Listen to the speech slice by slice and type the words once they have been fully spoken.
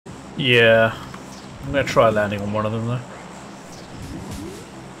Yeah. I'm going to try landing on one of them, though.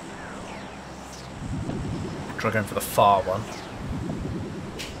 Try going for the far one.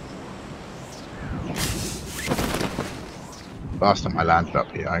 Last time I landed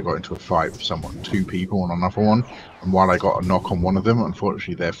up here, I got into a fight with two people on another one, and while I got a knock on one of them,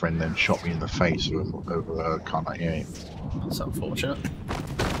 unfortunately their friend then shot me in the face over can't I hear him. That's unfortunate.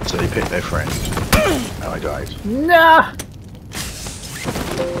 So they picked their friend, and I died. Nah!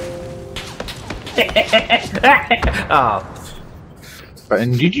 Oh.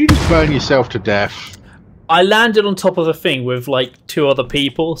 And did you just burn yourself to death? I landed on top of the thing with like 2 other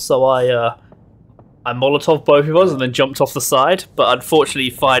people, so I Molotov both of us and then jumped off the side, but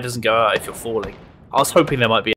unfortunately fire doesn't go out if you're falling. I was hoping there might be